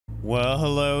Well,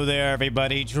 hello there,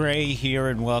 everybody. Drae here,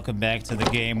 and welcome back to the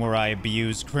game where I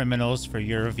abuse criminals for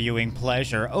your viewing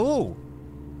pleasure. Oh,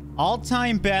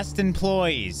 all-time best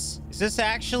employees. Is this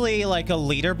actually like a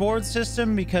leaderboard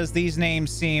system? Because these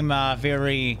names seem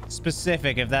very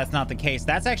specific if that's not the case.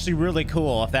 That's actually really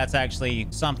cool if that's actually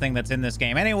something that's in this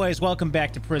game. Anyways, welcome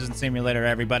back to Prison Simulator,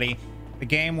 everybody. The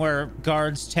game where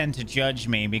guards tend to judge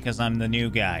me because I'm the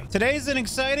new guy. Today's an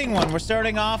exciting one. We're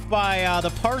starting off by the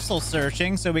parcel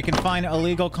searching so we can find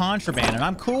illegal contraband. And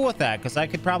I'm cool with that because I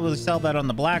could probably sell that on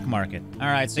the black market. All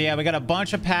right, so yeah, we got a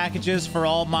bunch of packages for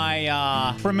all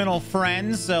my criminal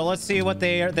friends. So let's see what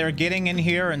they're getting in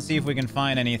here and see if we can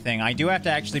find anything. I do have to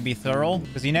actually be thorough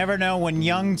because you never know when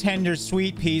young, tender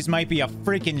sweet peas might be a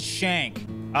freaking shank.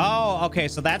 Oh, okay,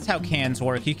 so that's how cans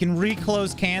work. You can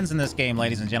reclose cans in this game,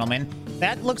 ladies and gentlemen.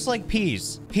 That looks like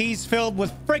peas. Peas filled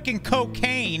with freaking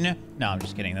cocaine. No, I'm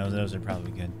just kidding. Those are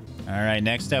probably good. All right,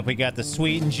 next up, we got the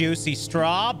sweet and juicy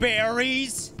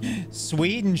strawberries.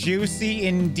 Sweet and juicy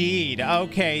indeed.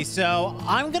 Okay, so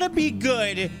I'm gonna be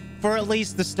good for at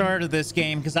least the start of this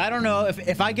game, because I don't know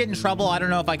if I get in trouble, I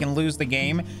don't know if I can lose the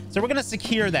game. So we're gonna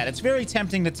secure that. It's very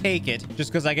tempting to take it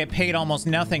just because I get paid almost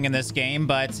nothing in this game,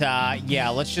 but yeah,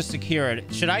 let's just secure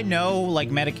it. Should I know like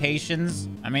medications?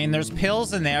 I mean, there's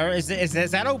pills in there. Is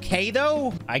that okay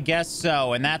though? I guess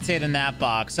so, and that's it in that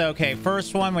box. Okay,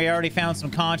 first one, we already found some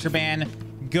contraband.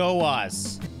 Go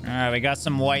us. All right, we got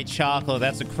some white chocolate.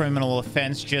 That's a criminal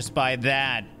offense just by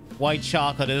that. White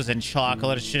chocolate isn't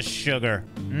chocolate, it's just sugar.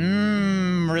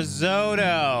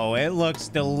 Risotto. It looks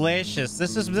delicious.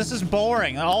 This is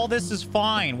boring. All this is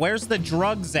fine. Where's the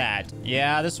drugs at?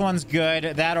 Yeah, this one's good.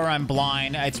 That or I'm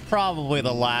blind. It's probably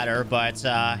the latter, but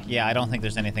yeah, I don't think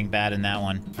there's anything bad in that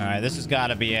one. All right, this has got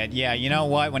to be it. Yeah, you know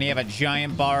what? When you have a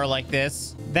giant bar like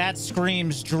this, that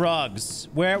screams drugs.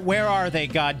 Where are they,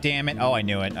 God damn it? Oh, I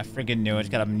knew it. I friggin' knew it. It's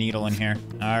got a needle in here.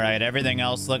 All right, everything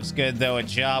else looks good, though. A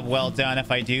job well done,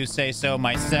 if I do say so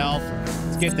myself.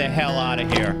 Let's get the hell out of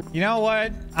here. You know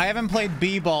what? I haven't played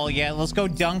b-ball yet. Let's go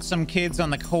dunk some kids on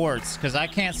the courts, because I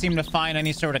can't seem to find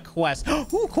any sort of quest.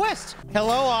 Ooh, quest!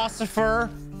 Hello, Ossifer.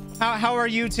 How are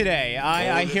you today?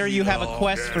 I hear you have a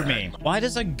quest for me. Why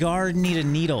does a guard need a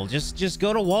needle? Just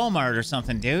go to Walmart or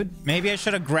something, dude. Maybe I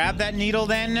should have grabbed that needle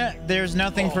then? There's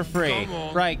nothing for free.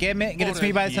 Right, get it to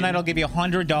me by tonight. I'll give you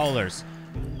 $100.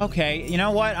 Okay, you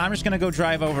know what? I'm just gonna go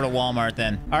drive over to Walmart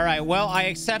then. All right, well, I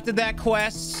accepted that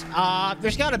quest.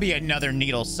 There's gotta be another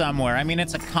needle somewhere. I mean,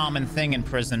 it's a common thing in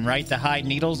prison, right? To hide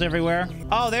needles everywhere.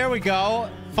 Oh, there we go.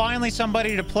 Finally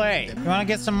somebody to play. You want to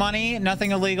get some money?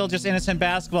 Nothing illegal, just innocent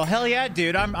basketball. Hell yeah,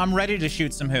 dude. I'm ready to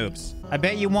shoot some hoops. I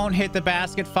bet you won't hit the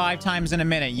basket 5 times in a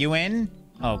minute. You in?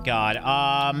 Oh God.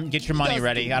 Get your money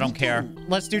ready. I don't care.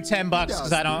 Let's do $10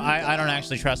 because I don't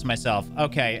actually trust myself.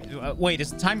 Okay. Wait,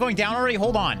 is time going down already?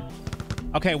 Hold on.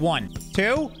 Okay, 1,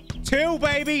 2, 2,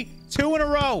 baby. 2 in a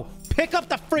row. Pick up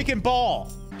the freaking ball.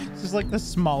 This is like the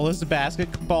smallest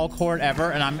basketball court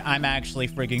ever, and I'm actually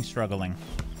freaking struggling.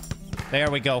 There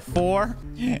we go. 4,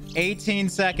 18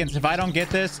 seconds. If I don't get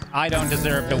this, I don't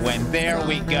deserve to win. There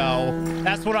we go.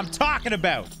 That's what I'm talking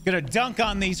about. Gonna dunk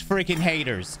on these freaking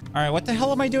haters. All right, what the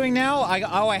hell am I doing now?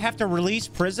 I have to release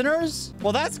prisoners?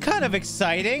 Well, that's kind of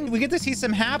exciting. We get to see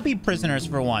some happy prisoners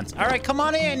for once. All right, come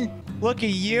on in. Look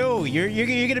at you.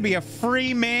 You're gonna be a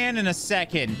free man in a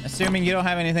second. Assuming you don't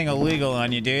have anything illegal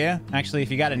on you, do you? Actually,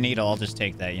 if you got a needle, I'll just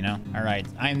take that, you know? All right.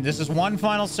 This is one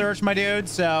final search, my dude.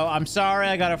 So I'm sorry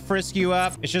I gotta frisk you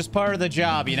up. It's just part of the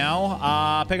job, you know?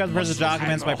 Pick up the prisoner's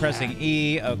documents by pressing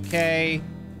E. Okay.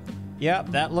 Yep,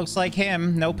 that looks like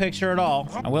him. No picture at all.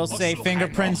 I will say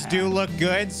fingerprints do look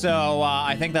good, so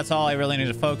I think that's all I really need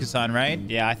to focus on, right?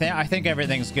 Yeah, I think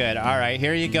everything's good. All right,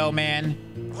 here you go, man.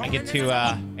 I get to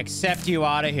accept you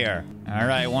out of here. All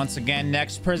right, once again,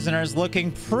 next prisoner's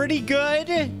looking pretty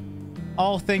good,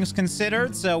 all things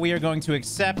considered, so we are going to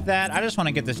accept that. I just want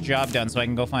to get this job done so I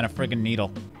can go find a friggin'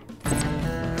 needle.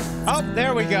 Oh,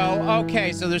 there we go.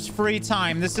 Okay, so there's free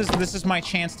time. This is my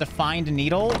chance to find a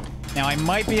needle. Now, I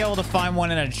might be able to find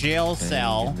one in a jail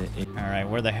cell. All right,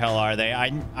 where the hell are they? I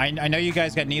know you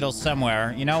guys got needles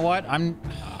somewhere. You know what? Can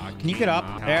you get up?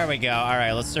 There we go. All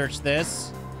right, let's search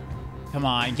this. Come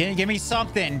on, give me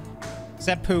something.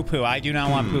 Except poo-poo. I do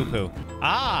not want poo-poo.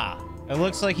 Ah, it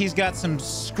looks like he's got some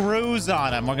screws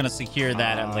on him. We're going to secure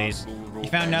that at least. You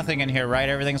found nothing in here, right?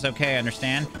 Everything's okay, I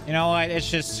understand. You know what? It's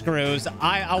just screws.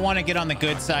 I want to get on the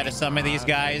good side of some of these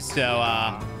guys, so,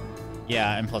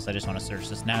 yeah, and plus I just want to search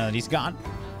this now that he's gone.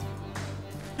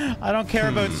 I don't care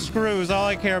about screws. All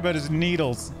I care about is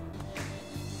needles.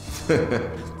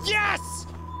 Yes!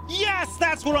 Yes,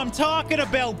 that's what I'm talking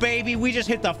about, baby. We just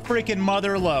hit the freaking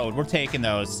mother load. We're taking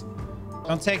those.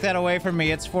 Don't take that away from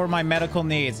me. It's for my medical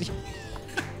needs.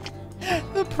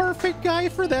 The perfect guy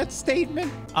for that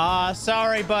statement.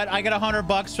 Sorry, but I got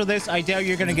 $100 for this. I doubt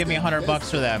you're gonna give me $100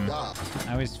 for them.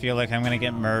 I always feel like I'm gonna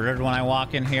get murdered when I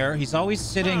walk in here. He's always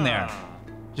sitting there,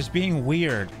 just being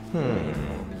weird.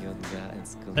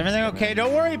 Is everything okay?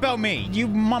 Don't worry about me. You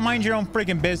mind your own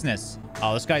freaking business.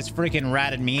 Oh, this guy's freaking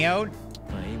ratted me out.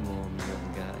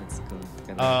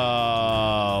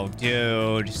 Oh,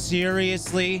 dude.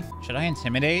 Seriously? Should I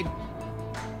intimidate?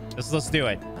 Let's do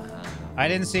it. I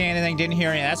didn't see anything, didn't hear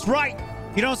anything. That's right.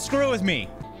 You don't screw with me.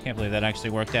 Can't believe that actually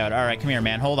worked out. All right, come here,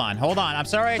 man. Hold on. Hold on. I'm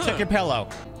sorry I took your pillow.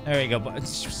 There you go.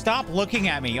 Stop looking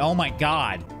at me. Oh, my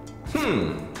God.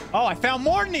 Oh, I found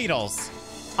more needles.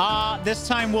 This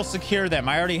time we'll secure them.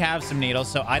 I already have some needles,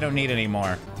 so I don't need any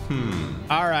more.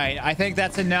 All right. I think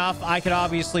that's enough. I could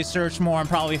obviously search more and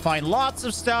probably find lots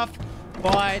of stuff,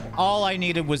 but all I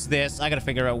needed was this. I got to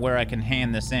figure out where I can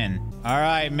hand this in. All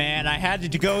right, man. I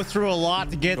had to go through a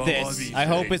lot to get this. I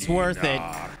hope it's worth it.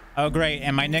 Oh, great.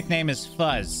 And my nickname is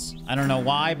Fuzz. I don't know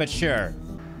why, but sure.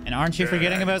 And aren't you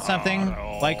forgetting about something?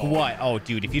 Like what? Oh,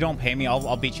 dude, if you don't pay me,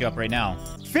 I'll beat you up right now.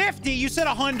 50? You said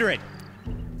 100.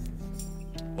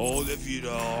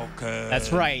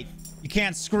 That's right. You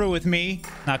can't screw with me.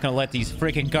 Not gonna let these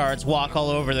freaking guards walk all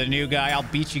over the new guy. I'll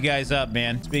beat you guys up,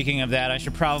 man. Speaking of that, I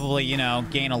should probably, you know,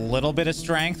 gain a little bit of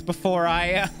strength before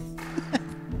I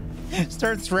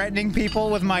start threatening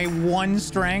people with my 1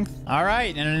 strength. All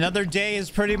right, and another day is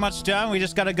pretty much done. We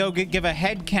just gotta go give a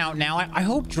head count now. I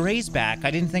hope Drae's back. I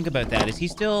didn't think about that. Is he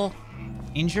still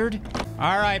injured?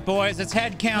 All right, boys, it's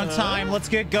head count time. Let's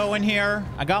get going here.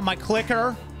 I got my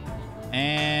clicker.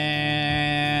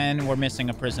 And we're missing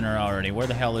a prisoner already. Where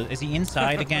the hell is he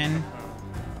inside again?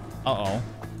 Uh-oh.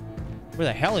 Where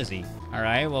the hell is he? All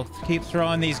right, we'll keep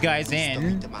throwing these guys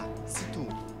in.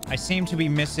 I seem to be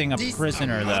missing a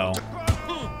prisoner, though.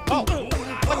 Oh,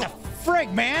 what the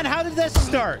frig, man? How did this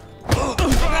start?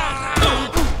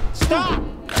 Stop!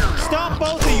 Stop,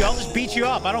 both of you. I'll just beat you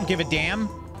up. I don't give a damn.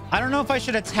 I don't know if I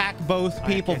should attack both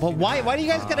people, but why do you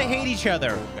guys gotta hate each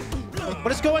other?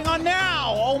 What is going on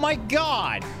now? Oh my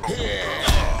God.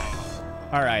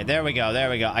 All right, there we go. There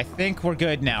we go. I think we're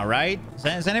good now, right?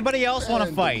 Does anybody else want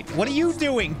to fight? What are you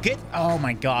doing? Oh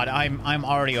my God. I'm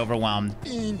already overwhelmed.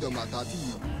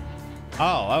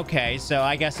 Oh, okay. So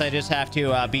I guess I just have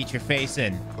to beat your face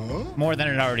in. More than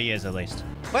it already is, at least.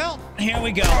 Well, here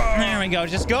we go. There we go.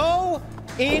 Just go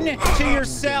into your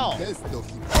cell.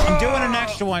 I'm doing an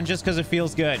extra one just because it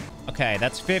feels good. Okay,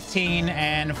 that's 15.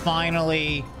 And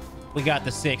finally, we got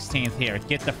the 16th here.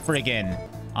 Get the frig in.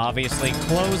 Obviously,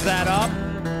 close that up.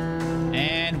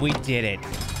 And we did it.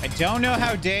 I don't know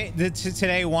how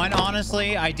today went,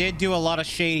 honestly. I did do a lot of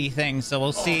shady things, so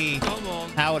we'll see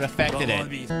how it affected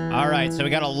it. All right, so we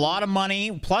got a lot of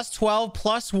money. Plus 12,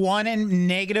 plus 1, and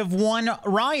 -1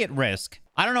 riot risk.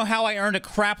 I don't know how I earned a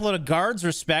crap load of guards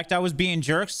respect. I was being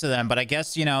jerks to them, but I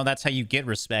guess, you know, that's how you get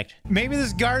respect. Maybe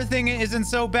this guard thing isn't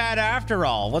so bad after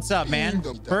all. What's up, man?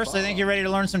 First, I think you're ready to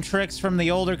learn some tricks from the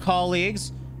older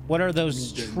colleagues. What are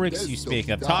those tricks you speak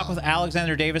of? Talk with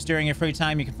Alexander Davis during your free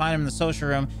time. You can find him in the social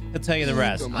room. He'll tell you the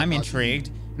rest. I'm intrigued.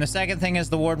 And the second thing is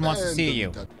the warden wants to see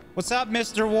you. What's up,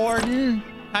 Mr. Warden?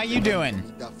 How you doing?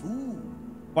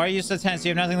 Why are you so tense? You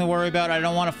have nothing to worry about. I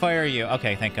don't want to fire you.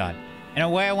 Okay, thank God. In a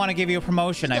way, I want to give you a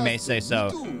promotion, I may say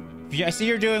so. I see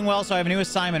you're doing well, so I have a new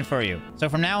assignment for you. So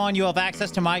from now on, you have access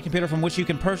to my computer from which you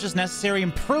can purchase necessary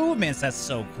improvements. That's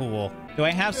so cool. Do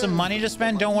I have some money to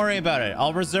spend? Don't worry about it.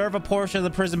 I'll reserve a portion of the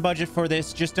prison budget for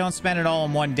this. Just don't spend it all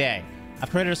in one day. I've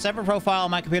created a separate profile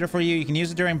on my computer for you. You can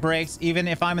use it during breaks. Even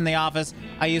if I'm in the office,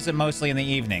 I use it mostly in the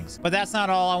evenings. But that's not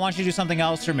all. I want you to do something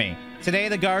else for me. Today,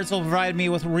 the guards will provide me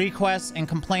with requests and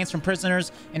complaints from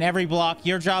prisoners in every block.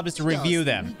 Your job is to review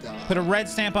them. Put a red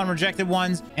stamp on rejected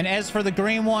ones. And as for the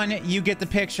green one, you get the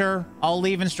picture. I'll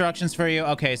leave instructions for you.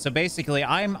 Okay, so basically,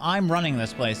 I'm running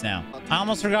this place now. I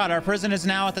almost forgot. Our prison is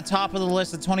now at the top of the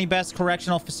list of 20 best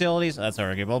correctional facilities. That's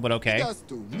arguable, but okay.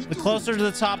 The closer to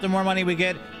the top, the more money we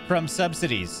get from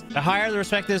subsidies. The higher the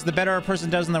respect is, the better a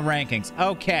person does in the rankings.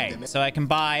 Okay, so I can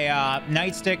buy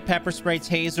nightstick, pepper spray,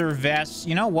 taser, vests.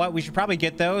 You know what? We should probably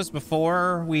get those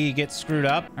before we get screwed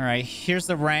up. All right, here's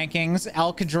the rankings.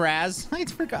 Alcatraz. I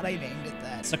forgot I named it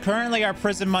that. So currently our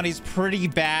prison money's pretty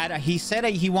bad. He said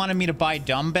he wanted me to buy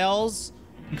dumbbells.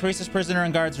 Increases prisoner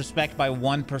and guards respect by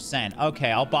 1%.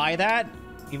 Okay, I'll buy that,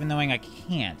 even though I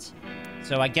can't.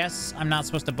 So I guess I'm not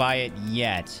supposed to buy it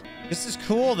yet. This is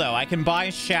cool, though. I can buy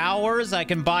showers. I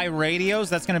can buy radios.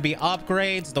 That's going to be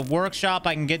upgrades. The workshop,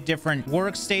 I can get different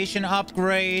workstation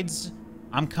upgrades.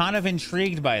 I'm kind of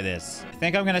intrigued by this. I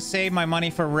think I'm going to save my money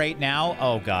for right now.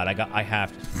 Oh, God. I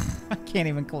have to. I can't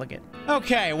even click it.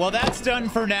 Okay, well, that's done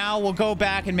for now. We'll go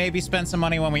back and maybe spend some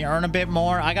money when we earn a bit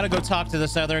more. I gotta go talk to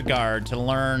this other guard to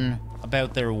learn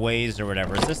about their ways or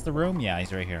whatever. Is this the room? Yeah,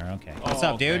 he's right here. Okay. What's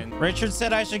up, dude? Richard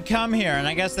said I should come here, and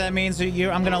I guess that means that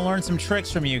I'm gonna learn some tricks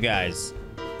from you guys.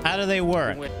 How do they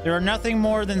work? There are nothing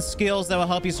more than skills that will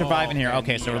help you survive in here.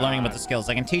 Okay, so we're learning about the skills.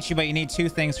 I can teach you, but you need two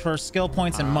things. First, skill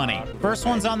points and money. First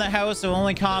one's on the house. So it will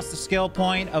only cost a skill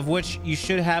point, of which you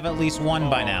should have at least one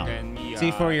by now.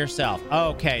 See for yourself.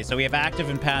 Okay, so we have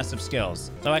active and passive skills.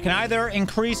 So I can either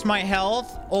increase my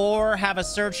health or have a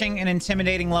searching and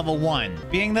intimidating level 1.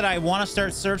 Being that I want to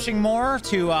start searching more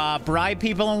to bribe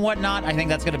people and whatnot, I think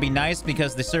that's going to be nice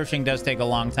because the searching does take a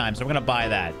long time. So we're going to buy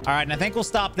that. All right, and I think we'll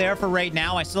stop there for right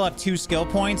now. I still have 2 skill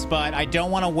points, but I don't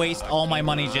want to waste all my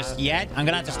money just yet. I'm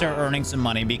gonna have to start earning some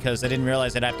money because I didn't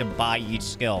realize I'd have to buy each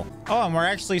skill. Oh, and we're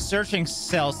actually searching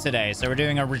cells today, so we're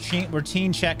doing a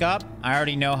routine checkup. I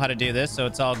already know how to do this, so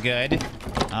it's all good.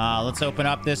 Let's open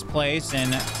up this place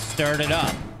and start it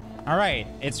up. All right,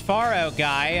 it's Far Out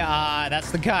Guy.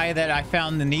 That's the guy that I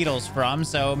found the needles from,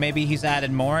 so maybe he's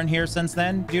added more in here since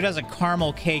then. Dude has a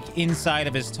caramel cake inside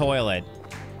of his toilet.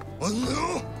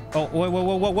 Oh,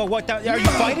 whoa, what? Are you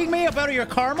fighting me about your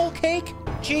caramel cake?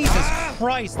 Jesus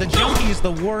Christ, the junkie is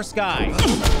the worst guy.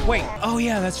 Wait, oh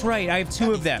yeah, that's right. I have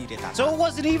 2 of them. So it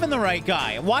wasn't even the right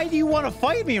guy. Why do you want to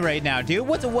fight me right now, dude?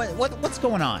 What's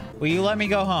going on? Will you let me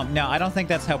go home? No, I don't think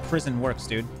that's how prison works,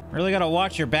 dude. Really gotta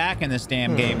watch your back in this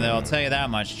damn game, though. I'll tell you that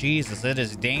much. Jesus, it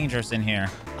is dangerous in here.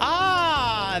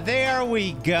 Ah, there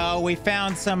we go. We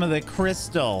found some of the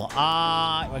crystal.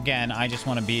 Again, I just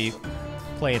want to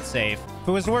play it safe. If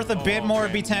it was worth a bit more,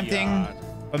 it'd be tempting.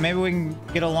 But maybe we can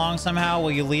get along somehow.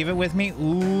 Will you leave it with me?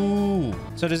 Ooh.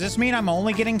 So does this mean I'm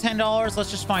only getting $10? Let's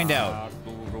just find out.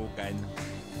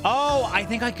 Oh, I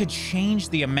think I could change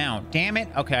the amount. Damn it.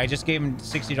 Okay, I just gave him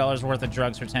 $60 worth of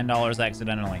drugs for $10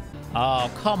 accidentally.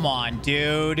 Oh, come on,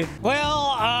 dude.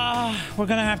 Well, we're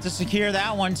gonna have to secure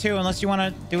that one too, unless you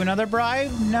want to do another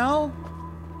bribe. No?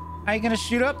 How you gonna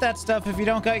shoot up that stuff if you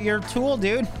don't got your tool,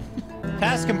 dude?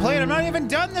 Task complete. I'm not even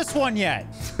done this one yet.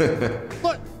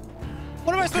 Look.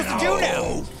 What am I supposed to do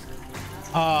now?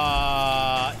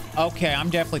 Okay, I'm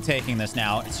definitely taking this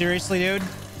now. Seriously, dude?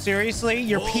 Seriously?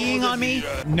 You're peeing on me?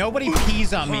 Nobody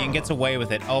pees on me and gets away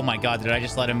with it. Oh my God, did I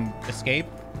just let him escape?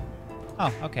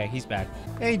 Oh, okay, he's back.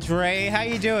 Hey, Drae, how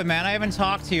you doing, man? I haven't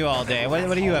talked to you all day.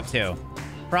 What are you up to?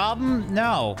 Problem?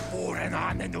 No.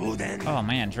 Oh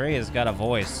man, Drae has got a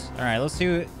voice. All right, let's see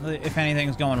if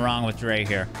anything's going wrong with Drae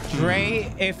here. Drae,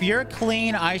 if you're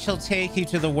clean, I shall take you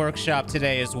to the workshop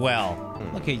today as well.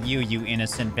 Look at you, you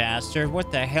innocent bastard. What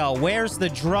the hell? Where's the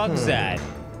drugs at?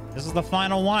 This is the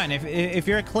final one. If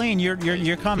you're clean, you're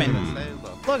coming.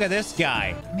 Look at this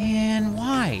guy. Man,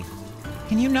 why?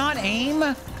 Can you not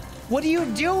aim? What are you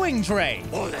doing, Drae?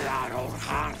 All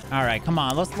right, come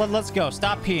on. Let's go.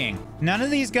 Stop peeing. None of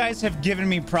these guys have given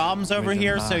me problems over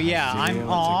here, so yeah,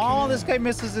 oh, this guy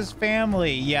misses his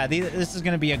family. Yeah, this is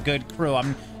gonna be a good crew.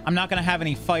 I'm not gonna have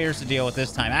any fires to deal with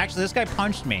this time. Actually, this guy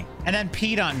punched me and then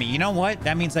peed on me. You know what?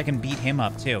 That means I can beat him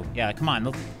up too. Yeah, come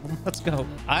on. Let's go.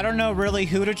 I don't know really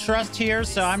who to trust here,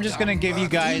 so I'm just gonna give you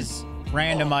guys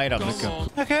random items.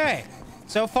 Okay.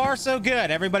 So far, so good.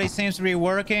 Everybody seems to be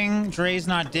working. Dre's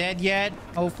not dead yet,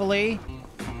 hopefully.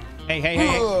 Hey,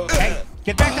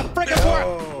 get back to frickin'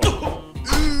 work!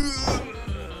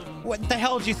 What the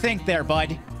hell did you think there,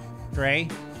 bud? Drae,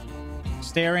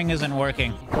 staring isn't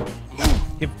working.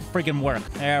 Get friggin' work.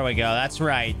 There we go. That's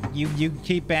right. You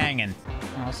keep banging.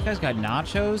 Oh, this guy's got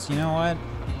nachos. You know what?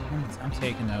 I'm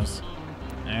taking those.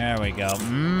 There we go.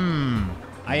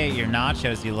 I ate your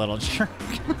nachos, you little jerk.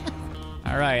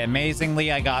 All right,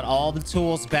 amazingly, I got all the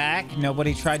tools back.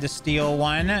 Nobody tried to steal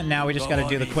one. Now we just got to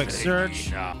do the quick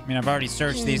search. I mean, I've already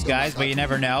searched these guys, but you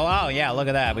never know. Oh, yeah, look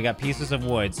at that. We got pieces of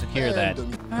wood. Secure that.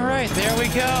 All right, there we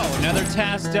go. Another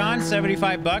task done.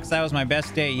 75 bucks. That was my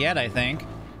best day yet, I think.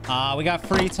 We got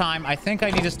free time. I think I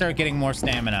need to start getting more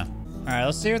stamina. All right,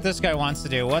 let's see what this guy wants to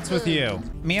do. What's with you?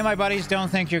 Me and my buddies don't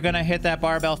think you're going to hit that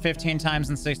barbell 15 times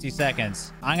in 60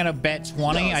 seconds. I'm going to bet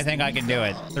 20. I think I can do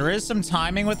it. There is some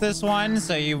timing with this one,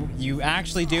 so you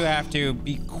actually do have to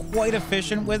be quite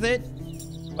efficient with it.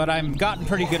 But I've gotten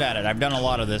pretty good at it. I've done a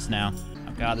lot of this now.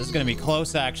 Oh, God, this is going to be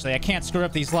close, actually. I can't screw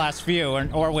up these last few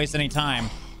or waste any time.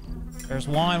 There's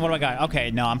one. What do I got? Okay,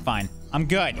 no, I'm fine. I'm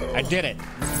good. I did it.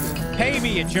 Pay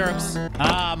me, you jerks.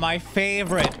 Ah, my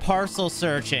favorite, parcel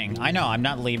searching. I know, I'm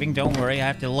not leaving. Don't worry. I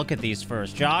have to look at these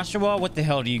first. Joshua, what the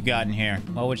hell do you got in here?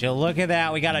 Oh, would you look at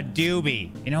that? We got a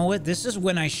doobie. You know what? This is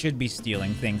when I should be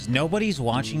stealing things. Nobody's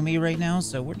watching me right now,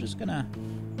 so we're just gonna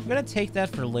I'm gonna take that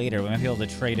for later. We might be able to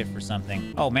trade it for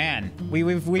something. Oh man,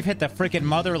 we've hit the freaking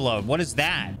mother lode. What is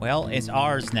that? Well, it's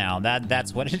ours now.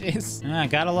 That's what it is.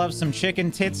 Gotta love some chicken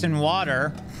tits and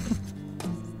water.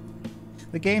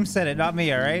 The game said it, not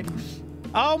me, all right?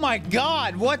 Oh my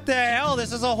god, what the hell?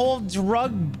 This is a whole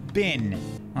drug bin.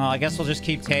 Well, I guess we'll just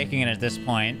keep taking it at this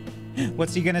point.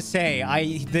 What's he gonna say?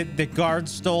 The guard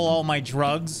stole all my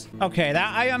drugs? Okay,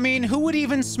 I mean, who would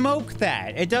even smoke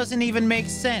that? It doesn't even make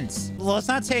sense. Well, let's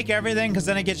not take everything, because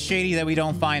then it gets shady that we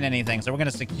don't find anything. So we're gonna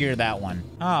secure that one.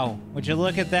 Oh, would you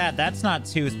look at that? That's not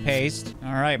toothpaste.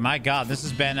 All right, my god, this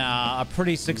has been a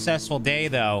pretty successful day,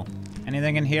 though.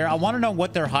 Anything in here? I want to know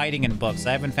what they're hiding in books.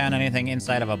 I haven't found anything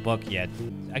inside of a book yet.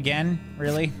 Again?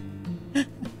 Really?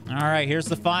 All right, here's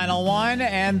the final one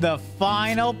and the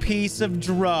final piece of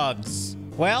drugs.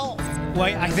 Well,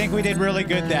 wait, I think we did really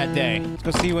good that day. Let's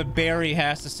go see what Barry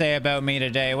has to say about me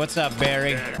today. What's up,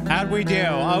 Barry? How'd we do?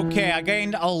 Okay, I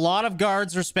gained a lot of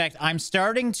guards' respect. I'm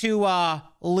starting to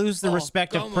lose the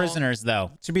respect of prisoners,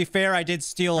 though. To be fair, I did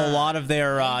steal a lot of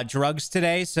their drugs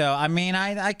today, so I mean,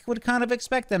 I would kind of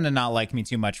expect them to not like me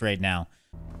too much right now.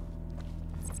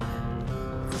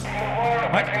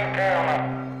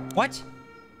 What?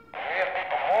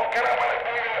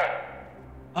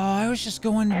 Oh, I was just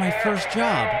going to my first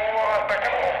job.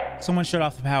 Someone shut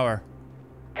off the power.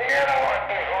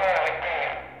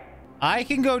 I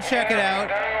can go check it out.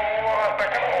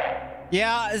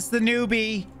 Yeah, it's the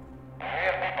newbie.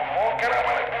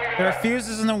 There are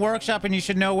fuses in the workshop and you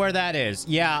should know where that is.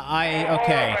 Yeah,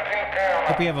 okay.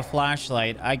 Hope you have a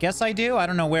flashlight. I guess I do. I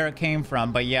don't know where it came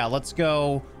from, but yeah, let's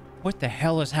go. What the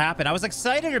hell has happened? I was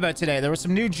excited about today. There were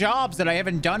some new jobs that I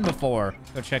haven't done before.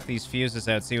 Go check these fuses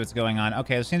out, see what's going on.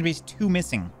 Okay, there seems to be 2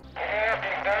 missing.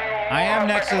 I am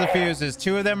next to the fuses.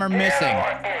 2 of them are missing.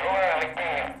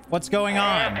 What's going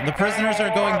on? The prisoners are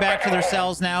going back to their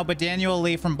cells now, but Daniel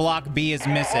Lee from Block B is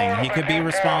missing. He could be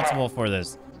responsible for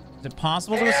this. Is it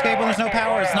possible to escape when there's no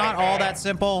power? It's not all that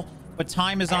simple, but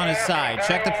time is on his side.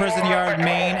 Check the prison yard,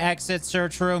 main exit,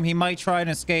 search room. He might try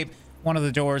and escape one of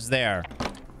the doors there.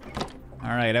 All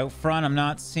right, out front, I'm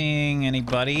not seeing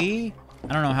anybody.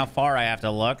 I don't know how far I have to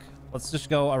look. Let's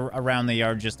just go around the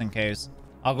yard just in case.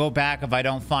 I'll go back if I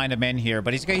don't find him in here,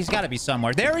 but he's got to be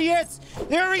somewhere. There he is!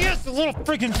 There he is, the little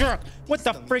freaking jerk! What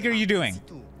the frig are you doing?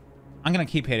 I'm gonna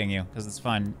keep hitting you, because it's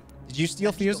fun. Did you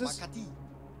steal fuses?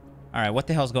 All right, what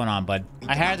the hell's going on, bud?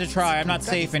 I had to try. I'm not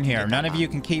safe in here. None of you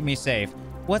can keep me safe.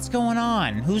 What's going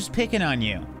on? Who's picking on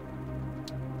you?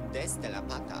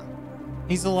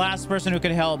 He's the last person who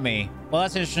could help me. Well,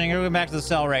 that's interesting. You're going back to the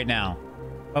cell right now.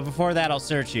 But before that, I'll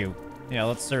search you. Yeah,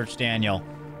 let's search Daniel.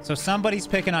 So somebody's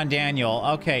picking on Daniel.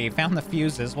 Okay, you found the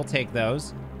fuses. We'll take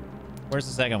those. Where's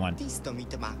the second one?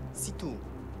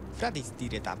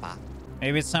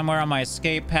 Maybe it's somewhere on my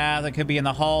escape path. It could be in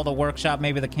the hall, the workshop,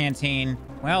 maybe the canteen.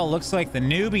 Well, it looks like the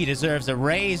newbie deserves a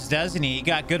raise, doesn't he? He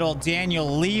got good old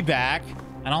Daniel Lee back.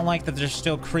 I don't like that there's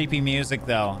still creepy music,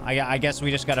 though. I guess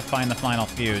we just got to find the final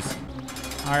fuse.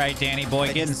 All right, Danny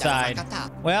boy, get inside.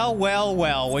 Well, well,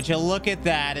 well, would you look at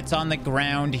that? It's on the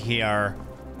ground here.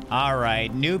 All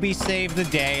right, newbie saved the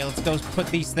day. Let's go put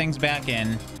these things back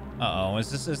in. Uh-oh,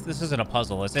 this isn't a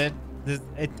puzzle, is it?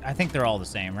 I think they're all the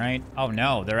same, right? Oh,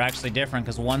 no, they're actually different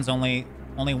because one's only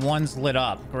one's lit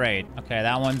up. Great. Okay,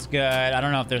 that one's good. I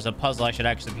don't know if there's a puzzle I should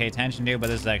actually pay attention to,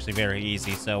 but this is actually very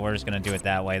easy, so we're just going to do it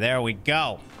that way. There we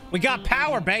go. We got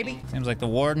power, baby. Seems like the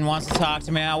warden wants to talk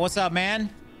to me now. What's up, man?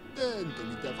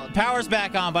 Power's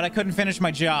back on, but I couldn't finish my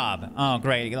job. Oh,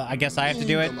 great. I guess I have to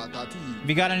do it. Have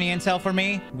you got any intel for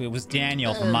me? It was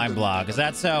Daniel from my blog. Is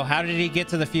that so? How did he get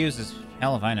to the fuses?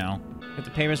 Hell if I know. Get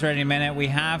the papers ready in a minute. We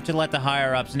have to let the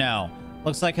higher-ups know.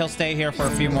 Looks like he'll stay here for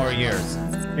a few more years.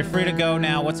 You're free to go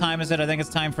now. What time is it? I think it's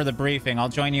time for the briefing. I'll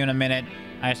join you in a minute.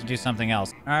 I have to do something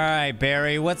else. All right,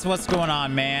 Barry. What's going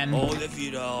on, man? Okay.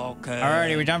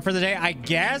 Alrighty, we done for the day? I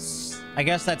guess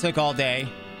that took all day.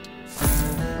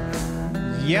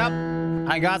 Yep.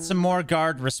 I got some more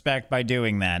guard respect by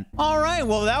doing that. All right,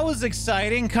 well, that was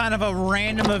exciting. Kind of a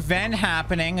random event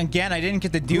happening. Again, I didn't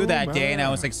get to do that day, and I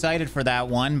was excited for that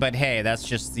one. But hey, that's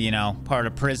just, you know, part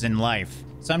of prison life.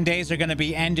 Some days are going to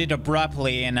be ended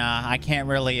abruptly, and I can't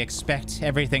really expect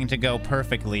everything to go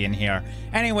perfectly in here.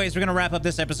 Anyways, we're going to wrap up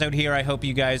this episode here. I hope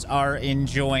you guys are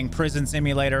enjoying Prison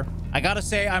Simulator. I got to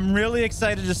say, I'm really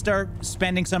excited to start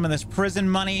spending some of this prison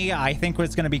money. I think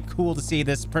it's going to be cool to see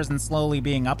this prison slowly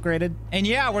being upgraded. And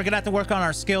yeah, we're going to have to work on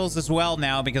our skills as well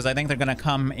now, because I think they're going to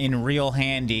come in real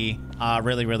handy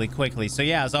really, really quickly. So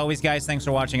yeah, as always, guys, thanks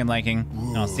for watching and liking.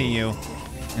 And I'll see you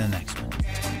in the next one.